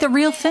just like the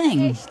real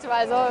thing.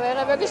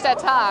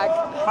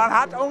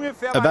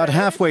 About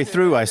halfway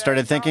through, I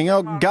started thinking,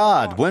 oh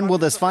God, when will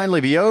this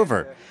finally be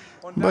over?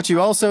 But you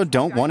also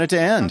don't want it to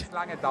end.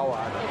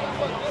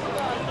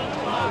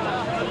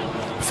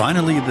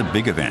 Finally, the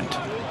big event.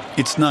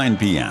 It's 9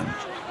 p.m.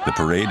 The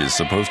parade is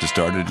supposed to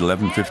start at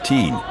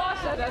 11:15.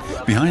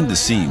 Behind the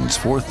scenes,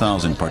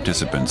 4,000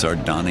 participants are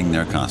donning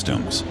their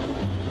costumes.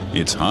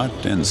 It's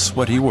hot and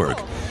sweaty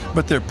work,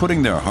 but they're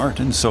putting their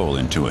heart and soul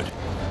into it.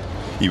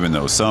 Even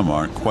though some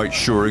aren't quite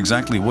sure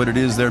exactly what it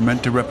is they're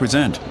meant to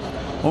represent.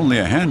 Only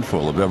a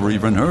handful have ever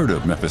even heard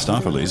of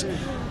Mephistopheles,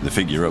 the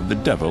figure of the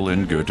devil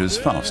in Goethe's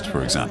Faust,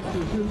 for example.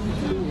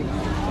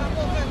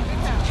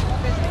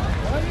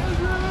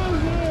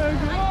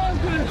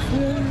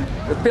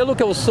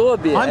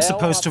 I'm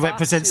supposed to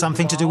represent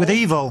something to do with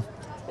evil.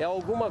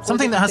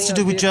 Something that has to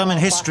do with German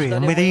history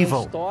and with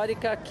evil.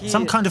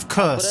 Some kind of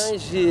curse.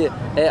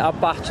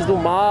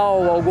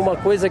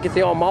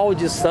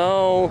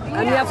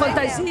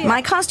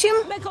 My costume?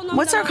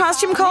 What's our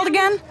costume called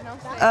again?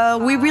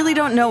 We really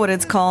don't know what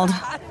it's called.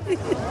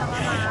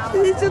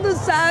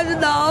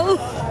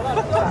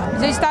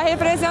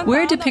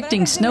 We're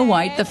depicting Snow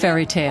White, the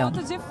fairy tale.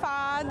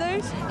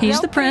 He's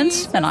the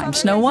prince, and I'm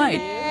Snow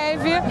White.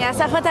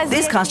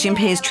 This costume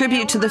pays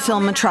tribute to the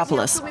film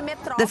Metropolis,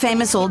 the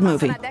famous old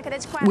movie.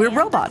 We're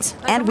robots,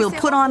 and we'll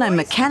put on a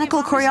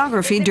mechanical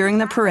choreography during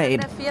the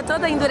parade.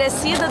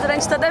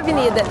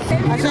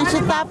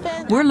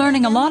 We're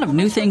learning a lot of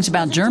new things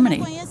about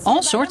Germany,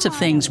 all sorts of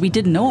things we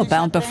didn't know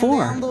about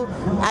before.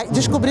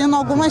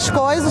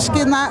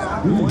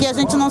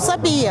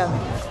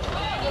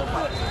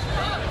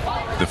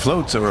 The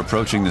floats are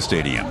approaching the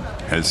stadium,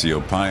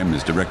 Elcio Paim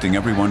is directing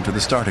everyone to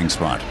the starting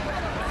spot.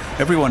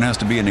 Everyone has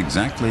to be in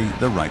exactly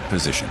the right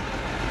position.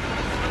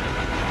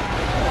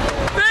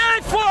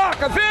 Vem,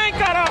 foca! Vem,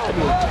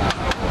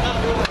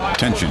 caralho!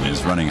 Tension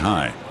is running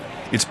high.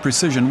 It's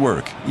precision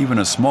work. Even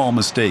a small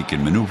mistake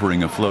in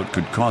maneuvering a float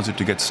could cause it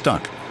to get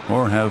stuck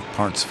or have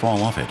parts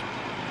fall off it.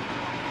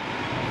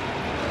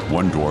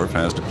 One dwarf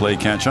has to play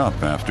catch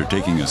up after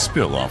taking a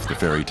spill off the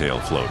fairy tale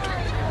float.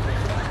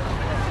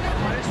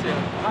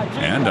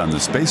 And on the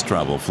space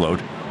travel float,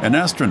 an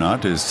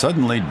astronaut is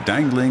suddenly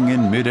dangling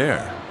in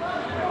midair.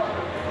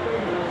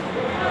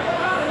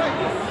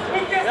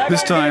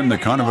 This time, the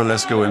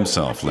Carnivalesco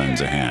himself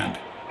lends a hand.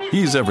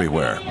 He's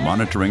everywhere,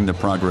 monitoring the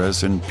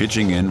progress and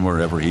pitching in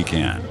wherever he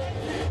can.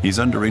 He's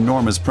under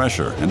enormous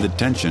pressure, and the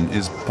tension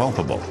is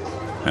palpable.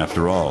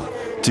 After all,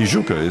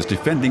 Jijuca is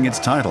defending its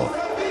title.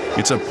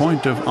 It's a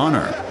point of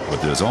honor,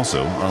 but there's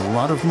also a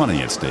lot of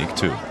money at stake,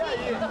 too.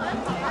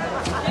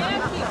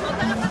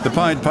 The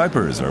Pied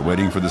Pipers are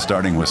waiting for the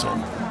starting whistle.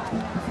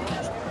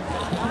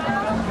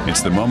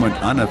 It's the moment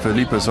Ana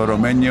Felipe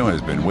Soromenho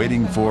has been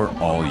waiting for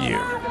all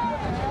year.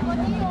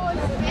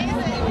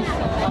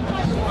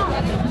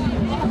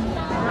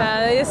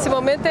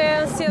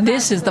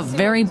 This is the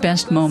very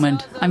best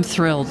moment. I'm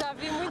thrilled.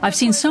 I've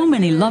seen so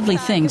many lovely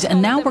things,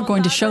 and now we're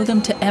going to show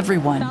them to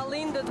everyone.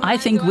 I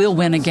think we'll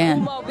win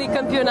again.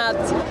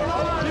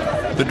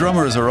 The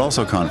drummers are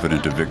also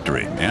confident of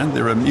victory, and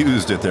they're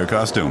amused at their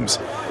costumes.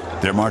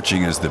 They're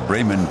marching as the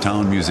Bremen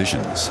town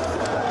musicians.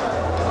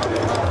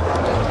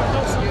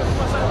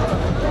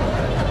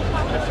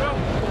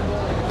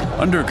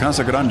 Under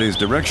Casagrande's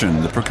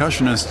direction, the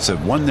percussionists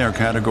have won their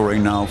category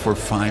now for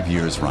 5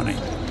 years running.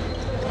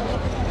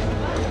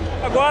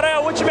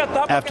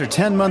 After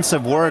 10 months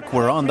of work,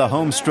 we're on the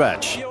home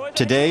stretch.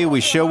 Today,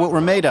 we show what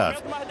we're made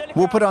of.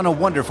 We'll put on a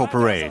wonderful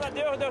parade.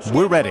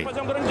 We're ready.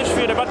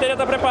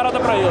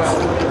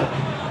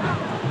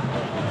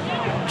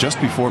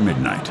 Just before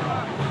midnight,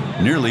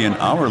 nearly an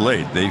hour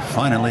late, they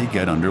finally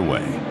get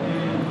underway.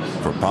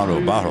 For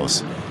Paulo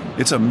Barros,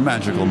 it's a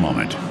magical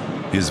moment.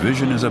 His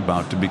vision is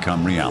about to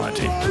become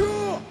reality.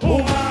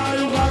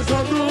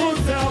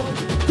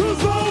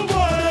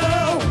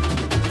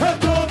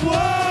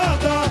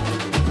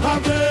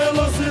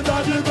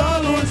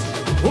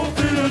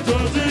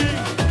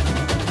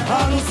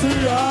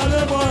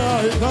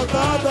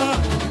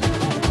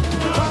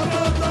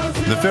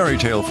 The fairy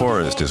tale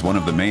forest is one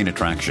of the main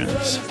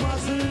attractions.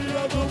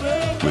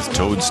 With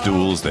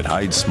toadstools that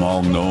hide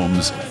small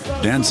gnomes,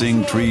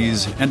 dancing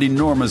trees, and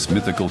enormous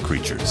mythical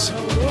creatures.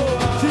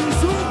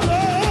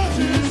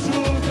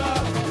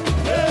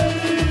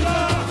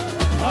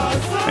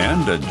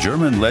 And a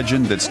German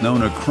legend that's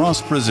known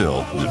across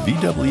Brazil, the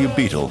VW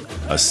Beetle,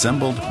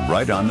 assembled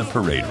right on the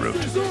parade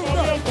route.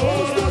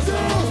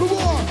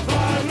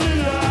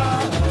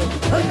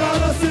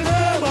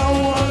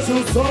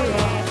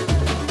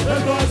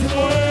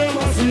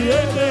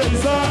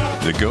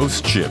 The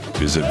ghost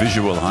ship is a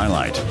visual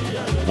highlight.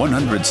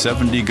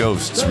 170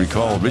 ghosts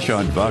recall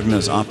Richard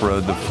Wagner's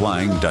opera The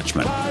Flying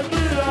Dutchman.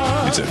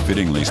 It's a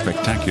fittingly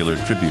spectacular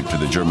tribute to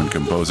the German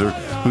composer,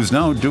 who's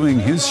now doing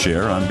his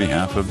share on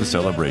behalf of the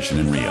celebration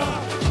in Rio.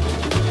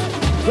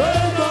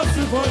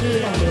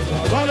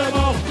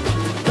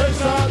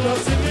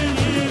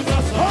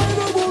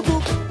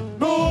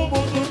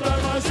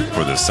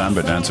 For the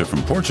samba dancer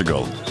from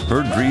Portugal,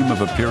 her dream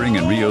of appearing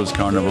in Rio's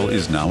carnival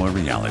is now a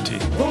reality.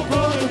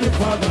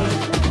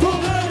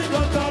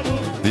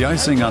 The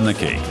icing on the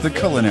cake, the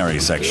culinary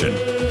section.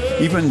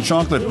 Even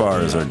chocolate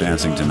bars are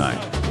dancing tonight.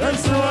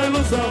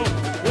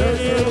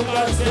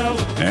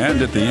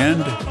 And at the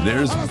end,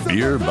 there's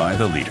beer by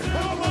the liter.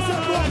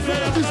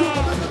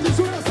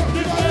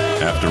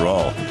 After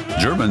all,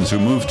 Germans who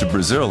moved to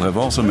Brazil have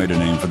also made a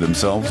name for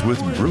themselves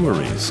with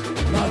breweries.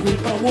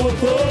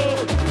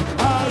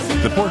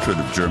 The portrait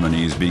of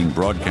Germany is being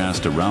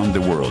broadcast around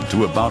the world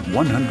to about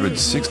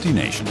 160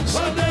 nations.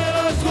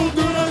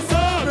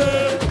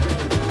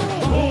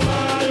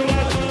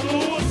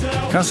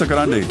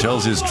 Casagrande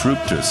tells his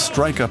troupe to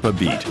strike up a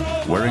beat,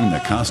 wearing the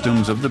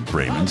costumes of the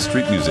Bremen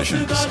street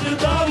musicians.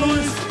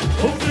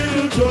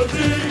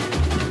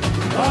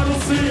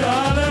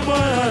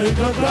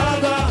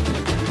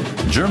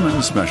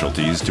 German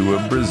specialties to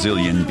a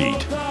Brazilian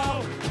beat.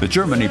 The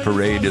Germany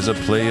parade is a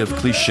play of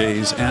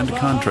cliches and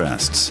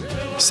contrasts.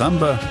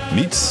 Samba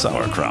meets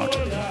sauerkraut,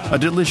 a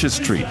delicious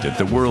treat at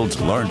the world's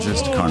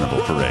largest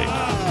carnival parade.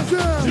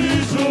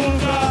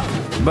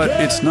 But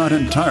it's not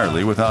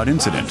entirely without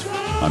incident.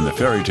 On the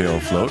fairy tale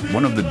float,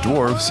 one of the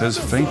dwarfs has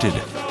fainted.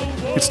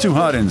 It's too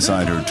hot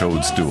inside her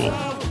toadstool.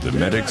 The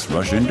medics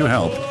rush in to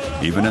help,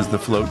 even as the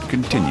float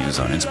continues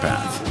on its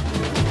path.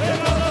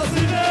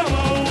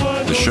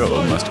 The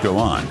show must go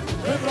on.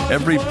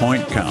 Every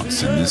point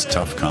counts in this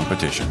tough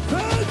competition.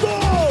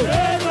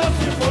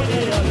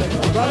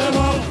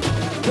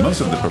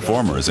 Most of the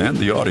performers and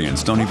the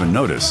audience don't even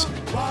notice.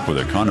 For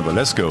the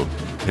Carnivalesco,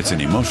 it's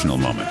an emotional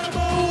moment.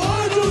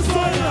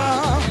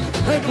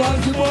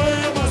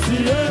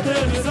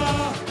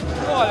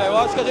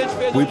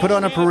 We put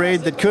on a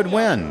parade that could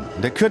win,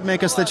 that could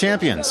make us the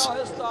champions.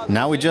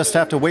 Now we just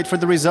have to wait for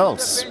the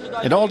results.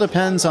 It all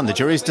depends on the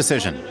jury's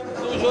decision.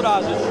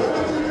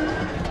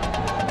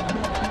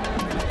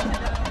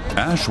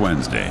 Ash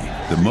Wednesday,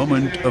 the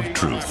moment of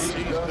truth.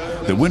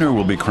 The winner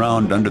will be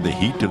crowned under the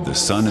heat of the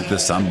sun at the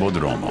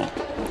Sambódromo.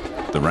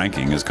 The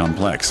ranking is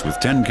complex, with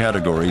 10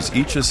 categories,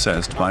 each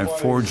assessed by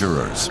 4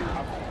 jurors.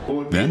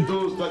 Then,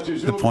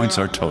 the points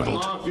are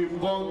totaled.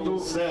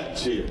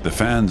 The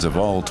fans of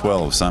all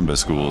 12 samba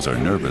schools are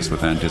nervous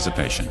with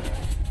anticipation.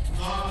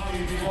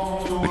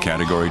 The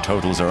category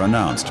totals are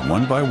announced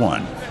one by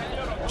one.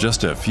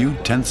 Just a few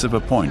tenths of a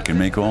point can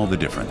make all the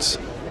difference.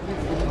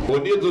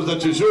 Unidos de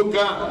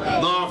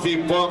Jijuca,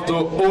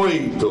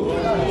 9.8.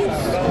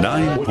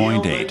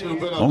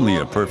 9.8. Only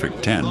a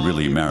perfect 10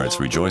 really merits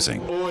rejoicing.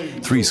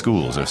 3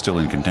 schools are still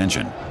in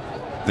contention.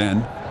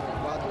 Then,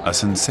 a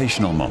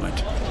sensational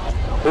moment.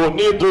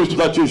 Unidos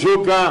de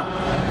Jijuca,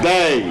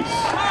 10.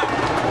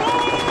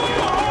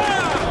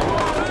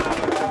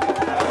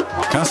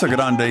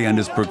 Casagrande and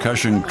his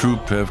percussion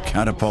troupe have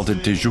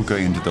catapulted Tijuca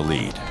into the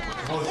lead.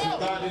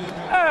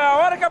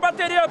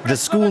 The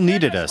school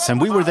needed us,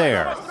 and we were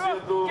there.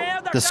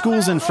 The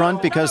school's in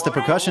front because the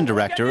percussion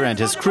director and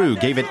his crew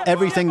gave it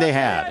everything they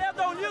had.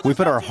 We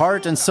put our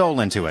heart and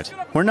soul into it.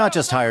 We're not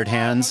just hired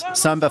hands,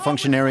 samba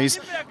functionaries.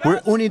 We're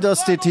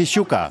Unidos de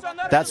Jijuca.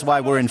 That's why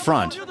we're in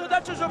front.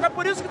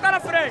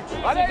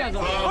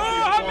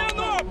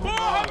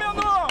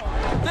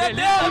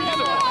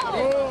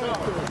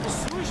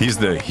 He's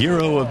the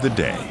hero of the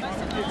day.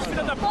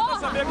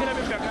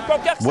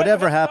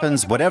 Whatever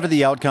happens, whatever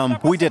the outcome,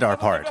 we did our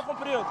part.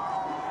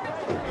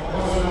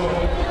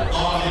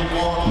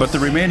 But the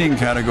remaining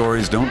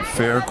categories don't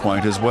fare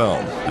quite as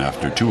well.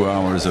 After 2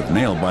 hours of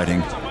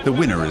nail-biting, the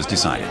winner is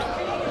decided.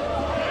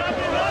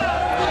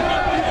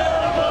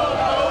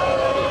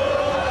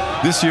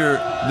 This year,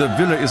 the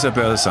Villa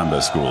Isabel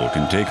Samba School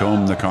can take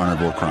home the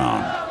Carnival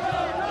crown.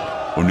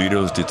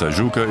 Unidos de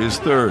Jijuca is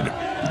third.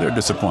 They're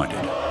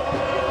disappointed.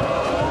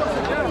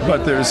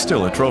 But there's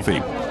still a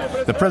trophy.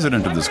 The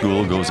president of the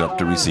school goes up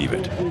to receive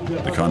it.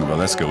 The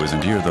Carnivalesco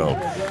isn't here, though.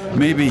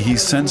 Maybe he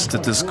sensed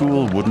that the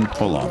school wouldn't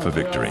pull off a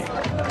victory.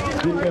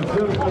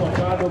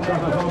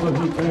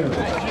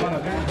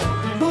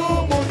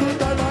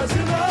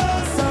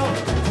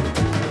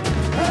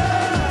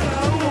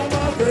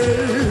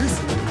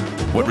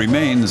 What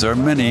remains are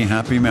many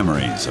happy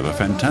memories of a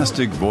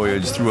fantastic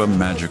voyage through a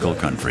magical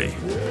country.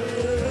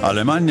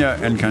 Alemania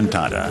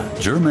Encantada,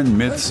 German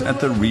myths at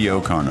the Rio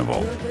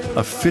Carnival.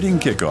 A fitting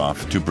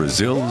kickoff to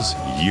Brazil's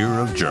Year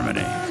of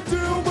Germany.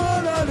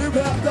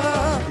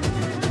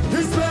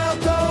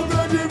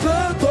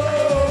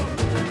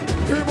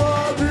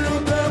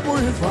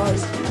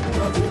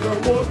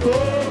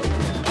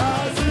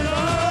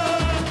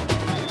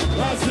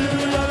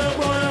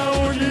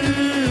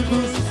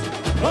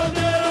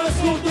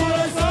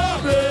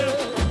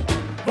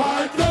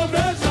 Vai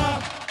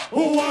trovejar,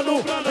 o ano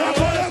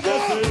é